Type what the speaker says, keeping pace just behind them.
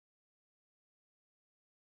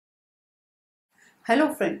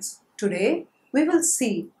Hello friends, today we will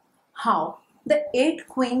see how the 8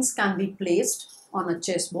 queens can be placed on a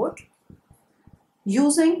chessboard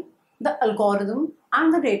using the algorithm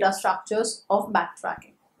and the data structures of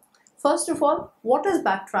backtracking. First of all, what is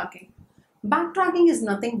backtracking? Backtracking is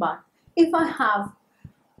nothing but if I have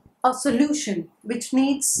a solution which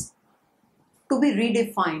needs to be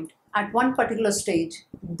redefined at one particular stage,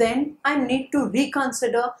 then I need to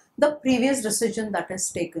reconsider the previous decision that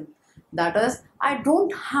is taken. That is, I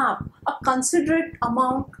don't have a considerate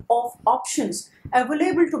amount of options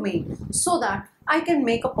available to me so that I can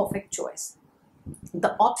make a perfect choice.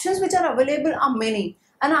 The options which are available are many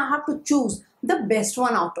and I have to choose the best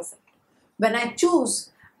one out of it. When I choose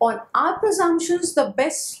on our presumptions the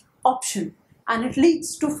best option, and it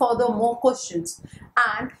leads to further more questions,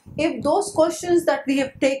 and if those questions that we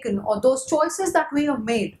have taken or those choices that we have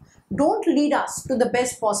made don't lead us to the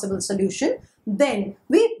best possible solution, then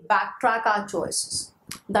we backtrack our choices.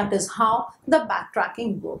 That is how the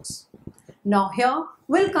backtracking works. Now here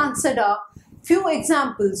we'll consider few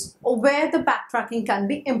examples of where the backtracking can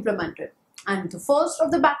be implemented, and the first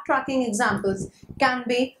of the backtracking examples can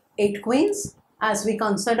be 8 queens as we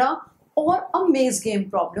consider, or a maze game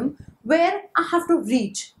problem where I have to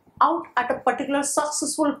reach out at a particular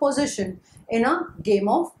successful position in a game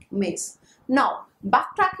of maze. Now,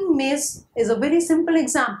 backtracking maze is a very simple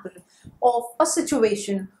example of a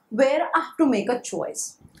situation where I have to make a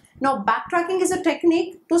choice. Now, backtracking is a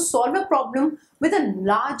technique to solve a problem with a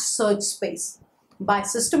large search space by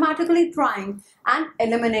systematically trying and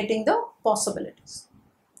eliminating the possibilities.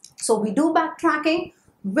 So, we do backtracking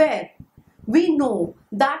where we know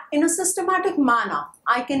that in a systematic manner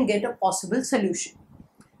I can get a possible solution,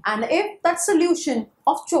 and if that solution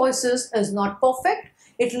of choices is not perfect,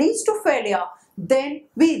 it leads to failure, then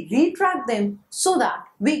we retrack them so that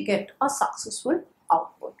we get a successful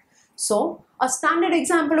output. So a standard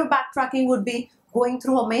example of backtracking would be going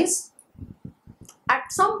through a maze.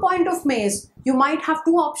 At some point of maze you might have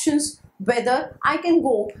two options whether I can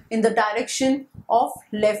go in the direction of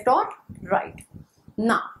left or right.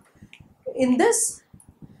 Now in this,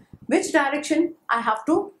 which direction I have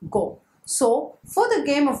to go? So for the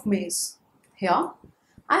game of maze, here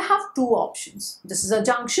I have two options. This is a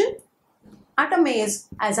junction at a maze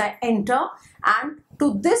as I enter, and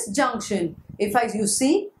to this junction, if you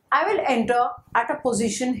see, I will enter at a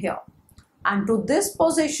position here, and to this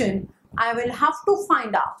position I will have to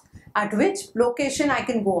find out at which location I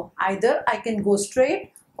can go. Either I can go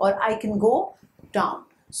straight or I can go down.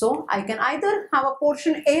 So I can either have a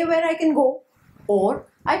portion A where I can go, or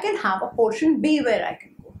I can have a portion B where I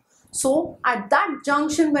can go. So at that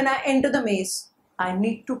junction when I enter the maze, I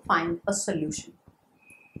need to find a solution.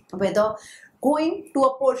 Whether going to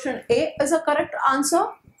a portion A is a correct answer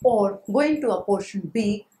or going to a portion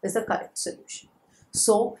B is the correct solution.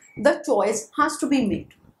 So the choice has to be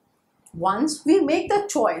made. Once we make the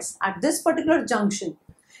choice at this particular junction,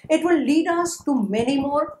 it will lead us to many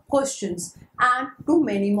more questions and to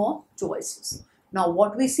many more choices. Now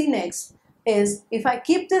what we see next is, if I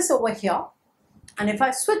keep this over here and if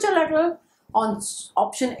I switch a little on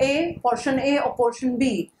option A, portion A or portion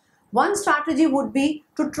B, one strategy would be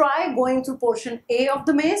to try going through portion A of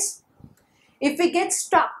the maze. If we get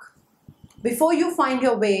stuck before you find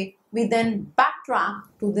your way, we then backtrack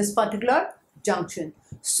to this particular junction.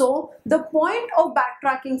 So the point of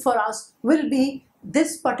backtracking for us will be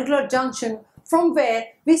this particular junction from where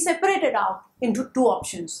we separated out into two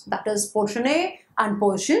options, that is portion A and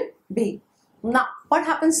portion B. Now what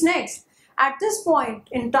happens next? At this point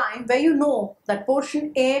in time where you know that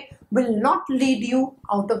portion A will not lead you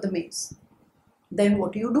out of the maze, then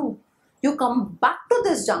what do? You come back to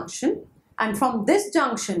this junction, and from this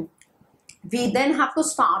junction we then have to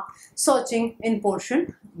start searching in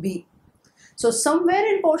portion B. So somewhere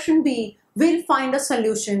in portion B we'll find a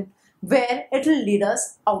solution where it will lead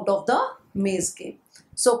us out of the maze game.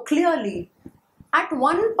 So clearly at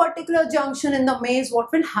one particular junction in the maze,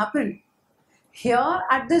 what will happen? Here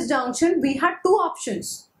at this junction we had two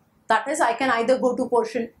options. That is, I can either go to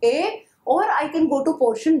portion A or I can go to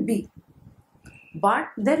portion B. But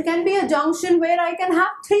there can be a junction where I can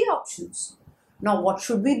have three options. Now what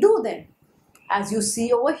should we do then? As you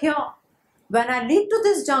see over here, when I lead to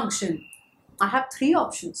this junction, I have three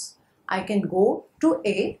options. I can go to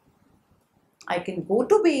A, I can go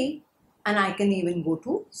to B, and I can even go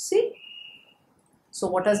to C. So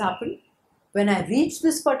what has happened? When I reach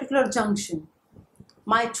this particular junction,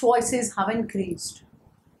 my choices have increased.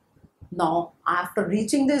 Now, after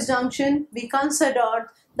reaching this junction, we considered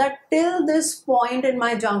that till this point in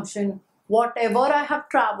my junction, whatever I have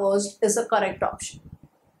traversed is the correct option.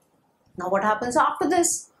 Now, what happens after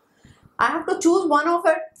this? I have to choose one of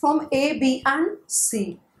it from A, B and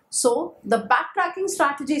C. So the backtracking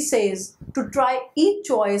strategy says to try each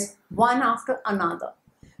choice one after another.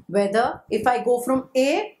 Whether if I go from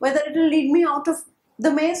A, whether it will lead me out of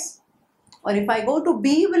the maze, or if I go to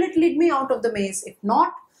B, will it lead me out of the maze? If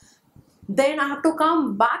not, then I have to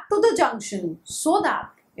come back to the junction so that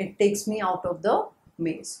it takes me out of the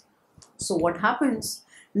maze. So what happens?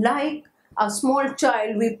 Like a small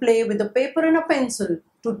child, we play with a paper and a pencil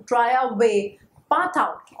to try our way path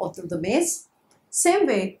out of the maze. Same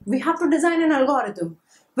way, we have to design an algorithm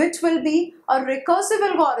which will be a recursive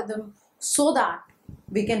algorithm so that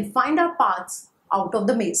we can find our paths out of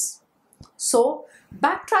the maze. So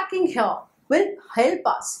backtracking here will help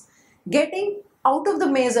us getting out of the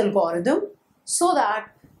maze algorithm so that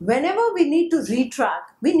whenever we need to retrack,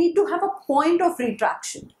 we need to have a point of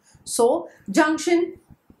retraction. So junction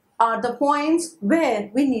are the points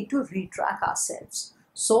where we need to retrack ourselves.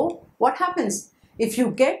 So what happens? If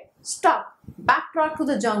you get stuck, backtrack to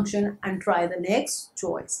the junction and try the next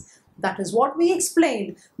choice. That is what we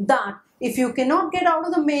explained, that if you cannot get out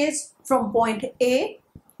of the maze from point A,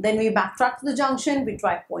 then we backtrack to the junction, we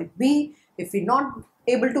try point B. If we're not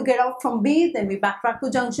able to get out from B, then we backtrack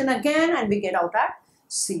to junction again and we get out at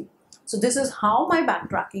C. So this is how my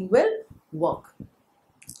backtracking will work.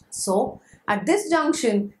 So at this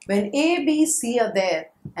junction, when A, B, C are there,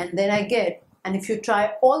 and then I get, and if you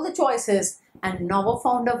try all the choices and never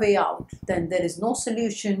found a way out, then there is no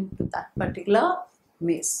solution to that particular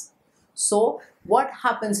maze. So what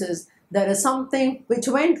happens is, there is something which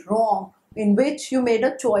went wrong in which you made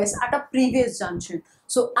a choice at a previous junction.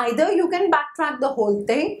 So either you can backtrack the whole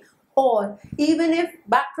thing, or even if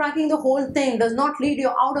backtracking the whole thing does not lead you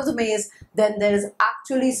out of the maze, then there is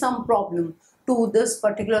actually some problem to this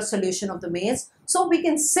particular solution of the maze. So we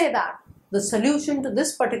can say that the solution to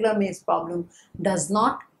this particular maze problem does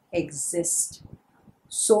not exist.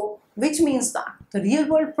 So which means that the real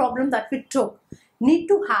world problem that we took need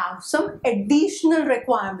to have some additional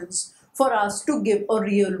requirements for us to give a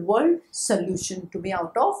real world solution to be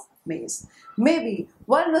out of maze. Maybe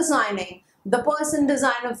while designing, the person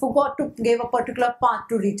designer forgot to give a particular path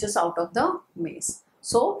to reach us out of the maze.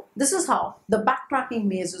 So this is how the backtracking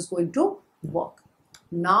maze is going to work.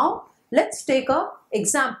 Now let's take an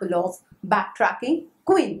example of backtracking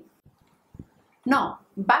queen. Now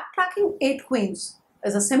backtracking 8 queens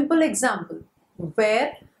is a simple example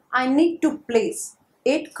where I need to place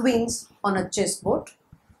 8 queens on a chessboard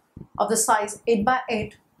of the size 8 by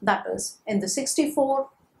 8, that is in the 64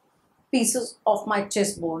 pieces of my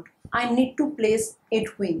chessboard. I need to place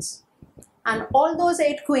 8 queens, and all those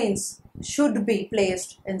 8 queens should be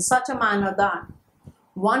placed in such a manner that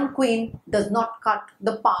one queen does not cut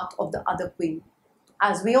the path of the other queen.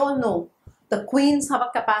 As we all know, the queens have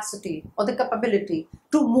a capacity or the capability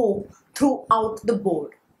to move throughout the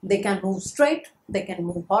board. They can move straight, they can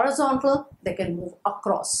move horizontal, they can move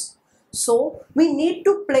across. So we need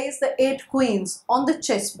to place the 8 queens on the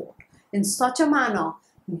chessboard in such a manner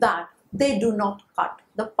that they do not cut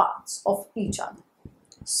the paths of each other.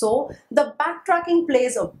 So the backtracking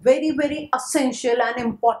plays a very essential and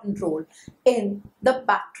important role in the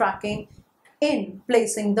backtracking in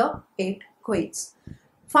placing the 8 queens.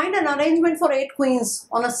 Find an arrangement for 8 queens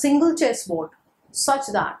on a single chessboard such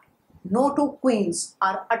that no 2 queens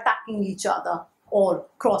are attacking each other or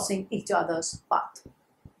crossing each other's path.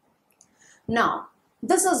 Now,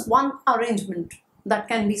 this is one arrangement that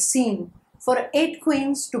can be seen for 8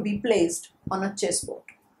 queens to be placed on a chessboard,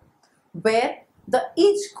 where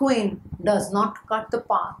each queen does not cut the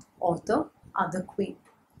path of the other queen.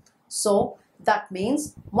 So that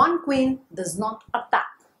means one queen does not attack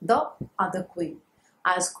the other queen.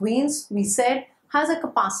 As queens, we said, has a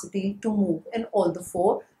capacity to move in all the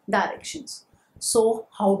 4 directions. So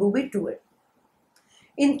how do we do it?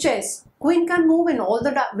 In chess, queen can move in all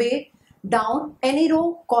the way down any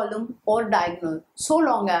row, column or diagonal so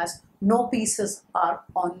long as no pieces are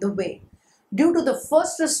on the way. Due to the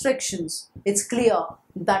first restrictions, it's clear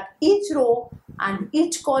that each row and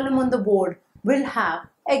each column on the board will have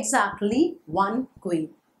exactly one queen.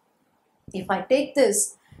 If I take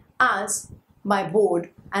this as my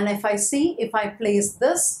board and if I place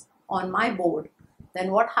this on my board,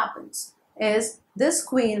 then what happens is this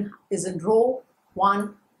queen is in row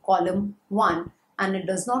 1, column 1, and it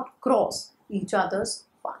does not cross each other's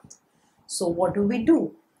path. So what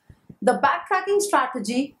do? The backtracking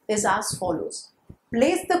strategy is as follows.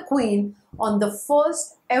 Place the queen on the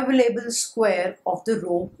first available square of the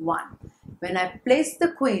row 1. When I place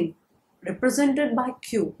the queen, represented by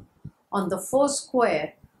Q, on the first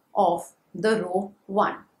square of the row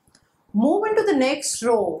 1, move into the next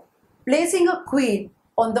row, placing a queen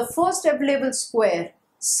on the first available square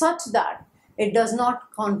such that it does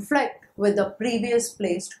not conflict with the previous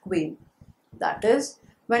placed queen. That is,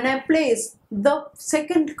 when I place the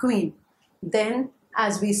second queen, then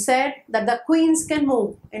as we said that the queens can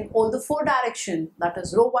move in all the four directions, that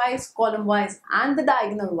is row wise, column wise and the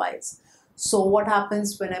diagonal wise. So what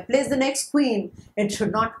happens when I place the next queen? It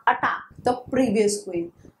should not attack the previous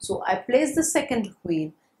queen. So I place the second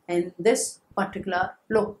queen in this particular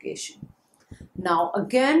location. Now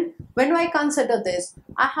again, when I consider this,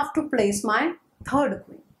 I have to place my third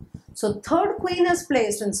queen. So third queen is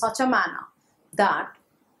placed in such a manner that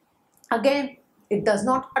again it does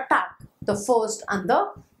not attack the first and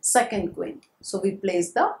the second queen. So we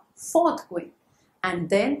place the fourth queen, and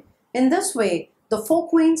then in this way the four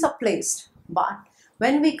queens are placed. But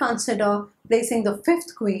when we consider placing the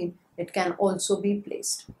fifth queen, it can also be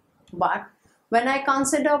placed. But when I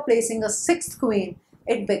consider placing a sixth queen,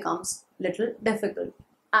 it becomes little difficult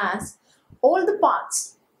as all the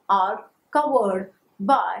parts are covered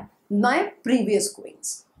by my previous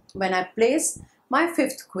queens. When I place my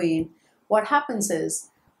fifth queen, what happens is,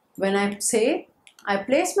 when I say I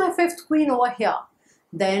place my fifth queen over here,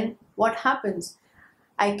 then what happens?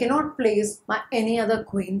 I cannot place my any other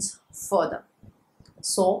queens further.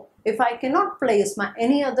 So if I cannot place my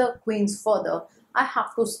any other queens further, I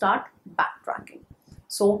have to start backtracking.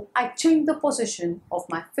 So I change the position of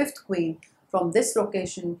my fifth queen from this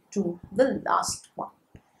location to the last one.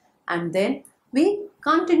 And then we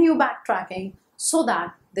continue backtracking so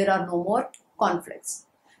that there are no more conflicts.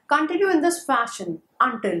 Continue in this fashion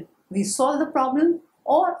until we solve the problem,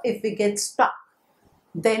 or if we get stuck,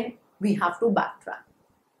 then we have to backtrack.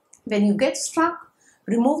 When you get stuck,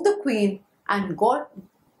 remove the queen and go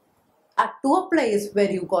to a place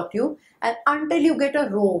where you got you, and until you get a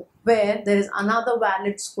row where there is another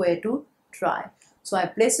valid square to try. So I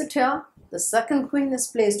place it here, the second queen is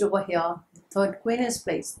placed over here, the third queen is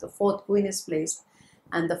placed, the fourth queen is placed,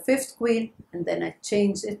 and the fifth queen, and then I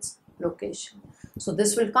change its location. So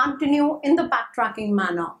this will continue in the backtracking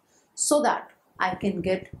manner so that I can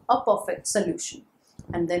get a perfect solution.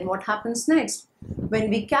 And then what happens next? When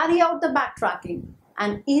we carry out the backtracking,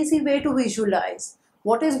 an easy way to visualize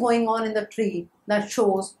what is going on in the tree that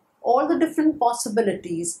shows all the different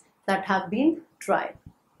possibilities that have been tried.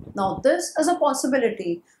 Now this is a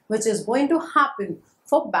possibility which is going to happen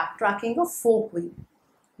for backtracking of 4 queen.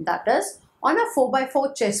 That is, on a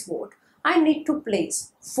 4x4 chessboard, I need to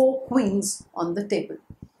place 4 queens on the table.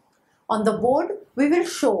 On the board, we will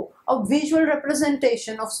show a visual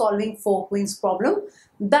representation of solving 4 queens problem,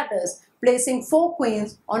 that is, placing 4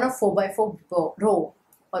 queens on a 4x4 row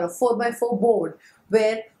or a 4x4 board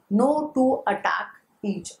where no two attack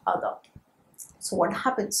each other. So what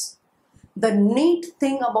happens? The neat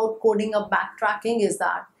thing about coding a backtracking is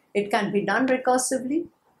that it can be done recursively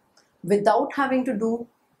without having to do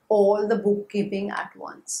all the bookkeeping at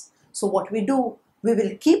once. So what we do, we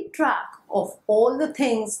will keep track of all the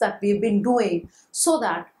things that we've been doing so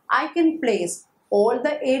that I can place all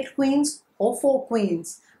the 8 queens or 4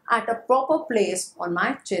 queens at a proper place on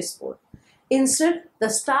my chessboard. Instead, the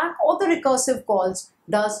stack or the recursive calls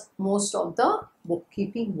does most of the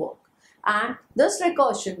bookkeeping work, and this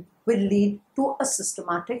recursion will lead to a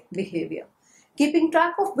systematic behavior, keeping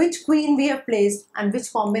track of which queen we have placed and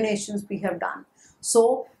which combinations we have done.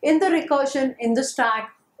 So in the recursion, in the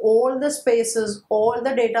stack, all the spaces, all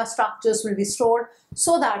the data structures will be stored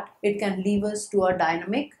so that it can lead us to a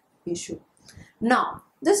dynamic issue. Now,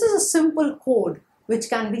 this is a simple code which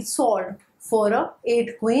can be solved for a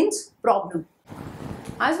 8 queens problem.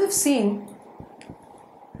 As we've seen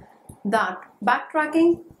that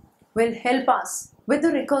backtracking will help us with the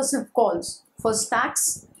recursive calls for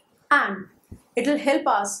stacks, and it will help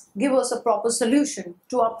us give us a proper solution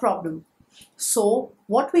to our problem. So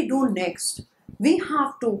what we do next, we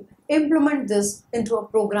have to implement this into a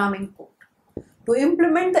programming code. To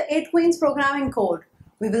implement the 8 queens programming code,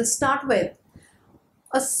 we will start with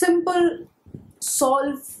a simple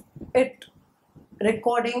solve it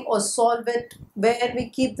recording or solve it where we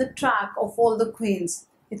keep the track of all the queens.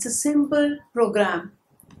 It's a simple program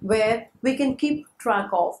where we can keep track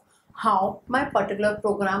of how my particular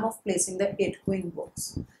program of placing the 8 queen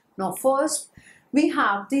works. Now first, we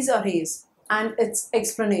have these arrays and its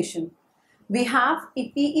explanation. We have a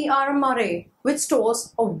PERM array which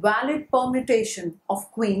stores a valid permutation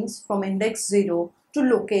of queens from index 0 to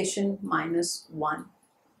location -1.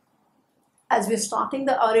 As we're starting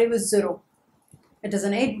the array with 0, it is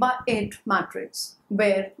an 8 by 8 matrix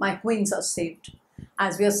where my queens are saved.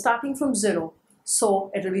 As we are starting from 0,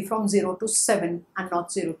 so it will be from 0 to 7 and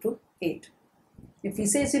not 0 to 8. If we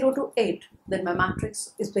say 0 to 8, then my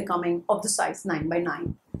matrix is becoming of the size 9 by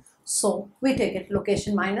 9. So we take it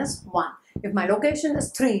location minus 1. If my location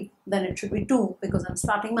is 3, then it should be 2 because I'm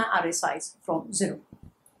starting my array size from 0.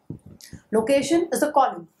 Location is the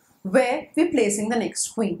column where we're placing the next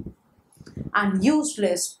queen. And used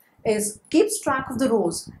list keeps track of the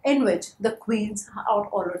rows in which the queens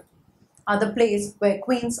are the place where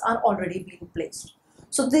queens are already being placed.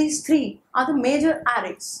 So these three are the major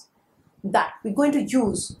arrays that we're going to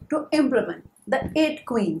use to implement the 8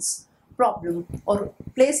 queens problem or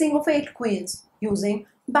placing of 8 queens using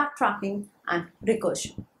backtracking and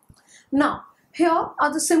recursion. Now, here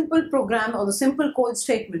are the simple program or the simple code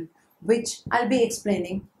statement which I'll be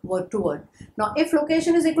explaining word to word. Now, if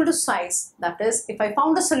location is equal to size, that is, if I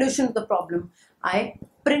found a solution to the problem, I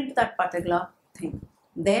print that particular thing.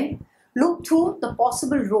 Then loop through the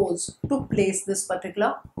possible rows to place this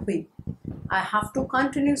particular queen. I have to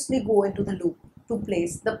continuously go into the loop to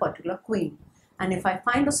place the particular queen. And if I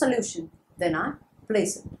find a solution, then I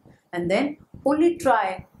place it. And then only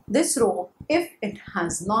try this row if it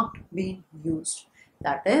has not been used.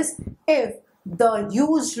 That is, if the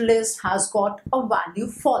used list has got a value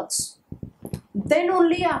false, then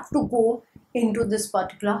only I have to go into this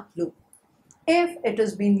particular loop. If it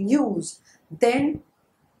has been used, then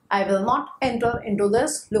I will not enter into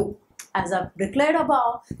this loop. As I've declared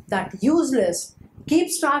above, that used list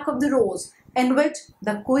keeps track of the rows in which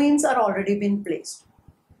the queens are already been placed.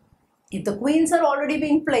 If the queens are already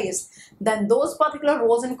being placed, then those particular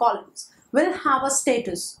rows and columns will have a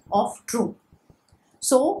status of true.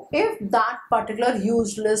 So if that particular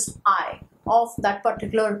used list I of that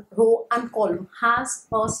particular row and column has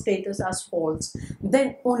a status as false,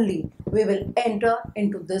 then only we will enter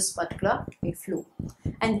into this particular if loop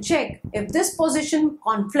and check if this position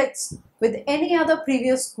conflicts with any other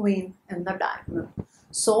previous queen in the diagonal.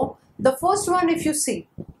 So the first one, if you see,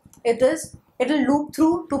 it'll loop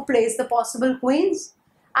through to place the possible queens,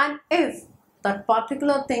 and if that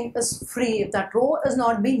particular thing is free, if that row is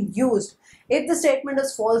not being used, if the statement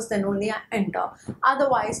is false, then only I enter.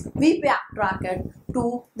 Otherwise, we backtrack it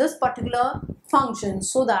to this particular function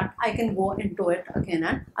so that I can go into it again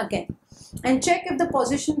and again. And check if the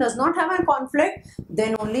position does not have a conflict,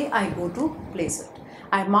 then only I go to place it.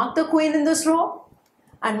 I mark the queen in this row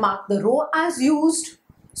and mark the row as used,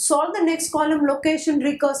 solve the next column location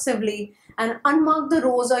recursively, and unmark the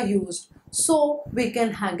rows are used so we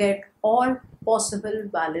can get all possible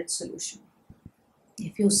valid solution.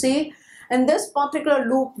 If you see, in this particular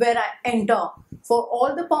loop where I enter for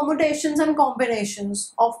all the permutations and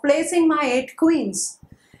combinations of placing my 8 queens,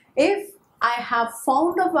 if I have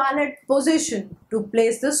found a valid position to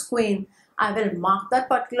place this queen, I will mark that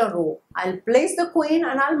particular row. I'll place the queen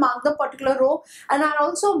and I'll mark the particular row, and I'll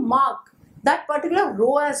also mark that particular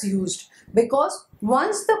row as used, because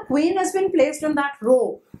once the queen has been placed in that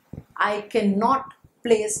row, I cannot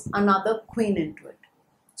place another queen into it.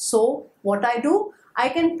 So what I do, I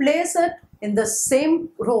can place it in the same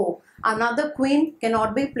row. Another queen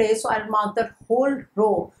cannot be placed, so I'll mark that whole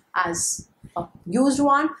row as a used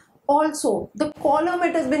one. Also, the column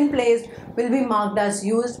it has been placed will be marked as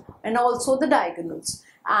used, and also the diagonals.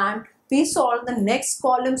 And we solve the next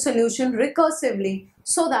column solution recursively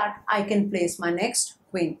so that I can place my next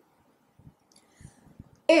queen.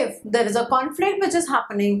 If there is a conflict which is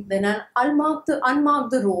happening, then I'll unmark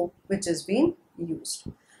the row which is being used.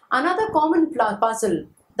 Another common puzzle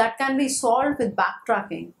that can be solved with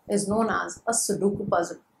backtracking is known as a Sudoku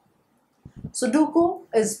puzzle. Sudoku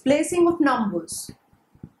is placing of numbers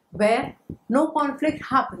where no conflict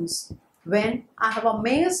happens when I have a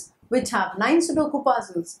maze which have 9 Sudoku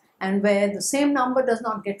puzzles and where the same number does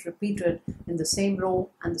not get repeated in the same row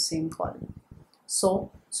and the same column.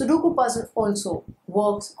 So Sudoku puzzle also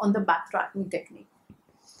works on the backtracking technique.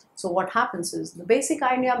 So what happens is, the basic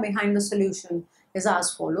idea behind the solution is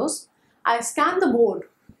as follows. I scan the board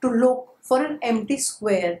to look for an empty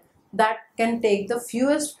square that can take the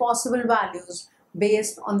fewest possible values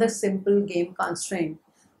based on the simple game constraint.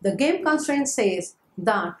 The game constraint says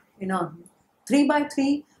that in a 3 by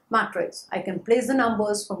 3 matrix, I can place the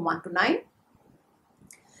numbers from 1 to 9,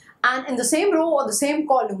 and in the same row or the same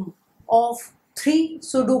column of 3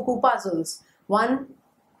 Sudoku puzzles, one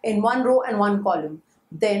in one row and one column,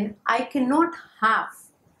 then I cannot have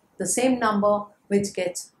the same number which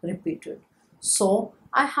gets repeated. So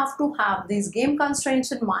I have to have these game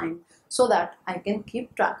constraints in mind so that I can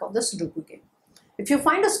keep track of the Sudoku game. If you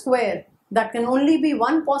find a square that can only be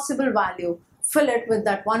one possible value, fill it with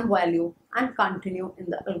that one value and continue in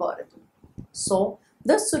the algorithm. So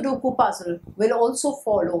this Sudoku puzzle will also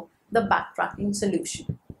follow the backtracking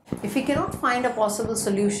solution. If we cannot find a possible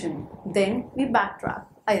solution, then we backtrack,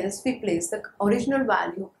 else we place the original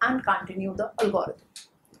value and continue the algorithm.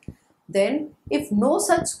 Then, if no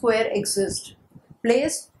such square exists,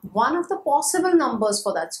 place one of the possible numbers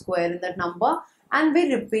for that square in that number and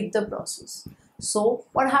we repeat the process. So,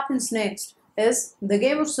 what happens next is the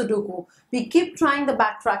game of Sudoku, we keep trying the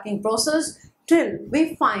backtracking process till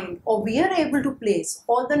we find or we are able to place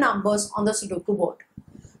all the numbers on the Sudoku board.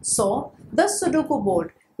 So, the Sudoku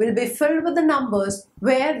board will be filled with the numbers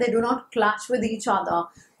where they do not clash with each other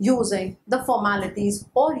using the formalities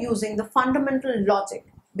or using the fundamental logic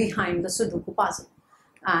behind the Sudoku puzzle.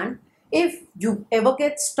 And if you ever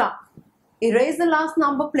get stuck, erase the last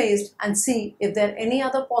number placed and see if there are any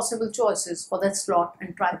other possible choices for that slot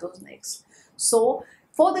and try those next. So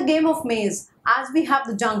for the game of maze, as we have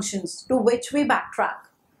the junctions to which we backtrack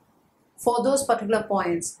for those particular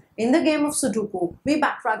points, in the game of Sudoku, we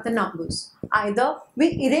backtrack the numbers. Either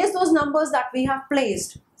we erase those numbers that we have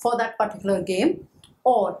placed for that particular game,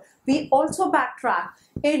 or we also backtrack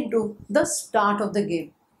into the start of the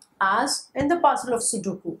game. As in the puzzle of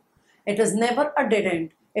Sudoku, it is never a dead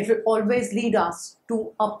end. It will always lead us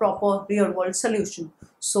to a proper real world solution.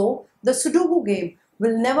 So the Sudoku game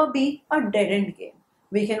will never be a dead end game.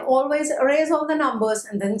 We can always erase all the numbers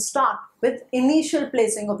and then start with initial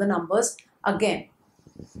placing of the numbers again.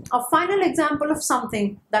 A final example of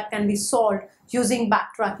something that can be solved using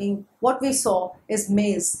backtracking, what we saw is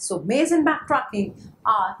maze. So maze and backtracking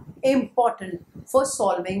are important for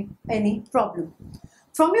solving any problem.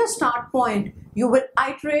 From your start point, you will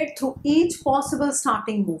iterate through each possible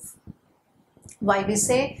starting move. Why we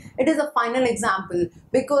say it is a final example?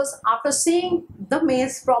 Because after seeing the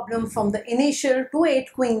maze problem from the initial to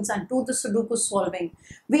 8 queens and to the Sudoku solving,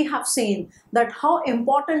 we have seen that how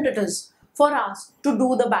important it is for us to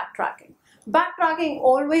do the backtracking. Backtracking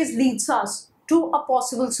always leads us to a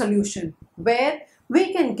possible solution where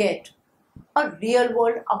we can get a real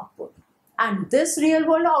world output. And this real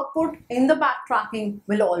world output in the backtracking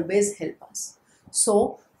will always help us.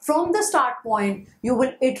 So from the start point, you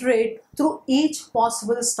will iterate through each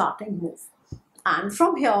possible starting move. And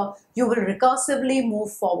from here, you will recursively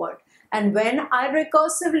move forward. And when I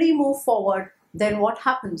recursively move forward, then what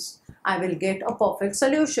happens? I will get a perfect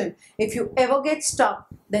solution. If you ever get stuck,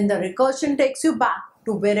 then the recursion takes you back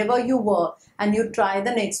to wherever you were and you try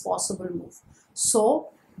the next possible move. So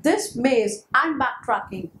this maze and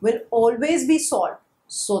backtracking will always be solved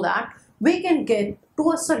so that we can get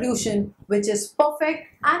to a solution which is perfect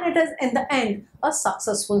and it is in the end a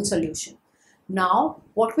successful solution. Now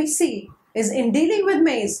what we see is in dealing with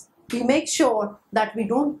maze, we make sure that we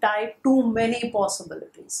don't type too many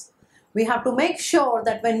possibilities. We have to make sure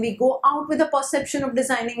that when we go out with a perception of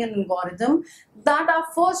designing an algorithm, that our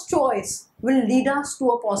first choice will lead us to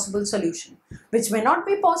a possible solution, which may not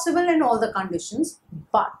be possible in all the conditions,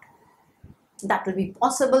 but that will be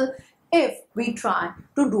possible if we try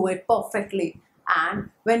to do it perfectly. And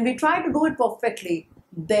when we try to do it perfectly,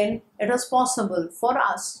 then it is possible for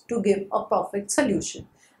us to give a perfect solution.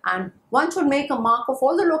 And one should make a mark of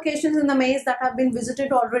all the locations in the maze that have been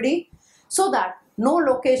visited already, so that no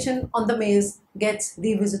location on the maze gets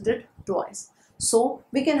revisited twice. So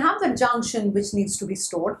we can have the junction which needs to be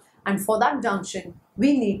stored, and for that junction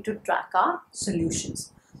we need to track our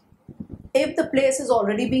solutions. If the place is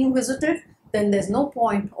already being visited, then there's no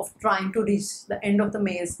point of trying to reach the end of the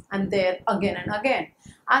maze and there again and again,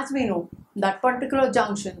 as we know that particular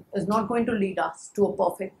junction is not going to lead us to a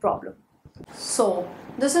perfect problem. So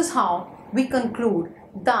this is how we conclude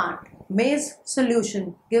that maze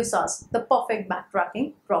solution gives us the perfect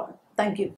backtracking problem. Thank you.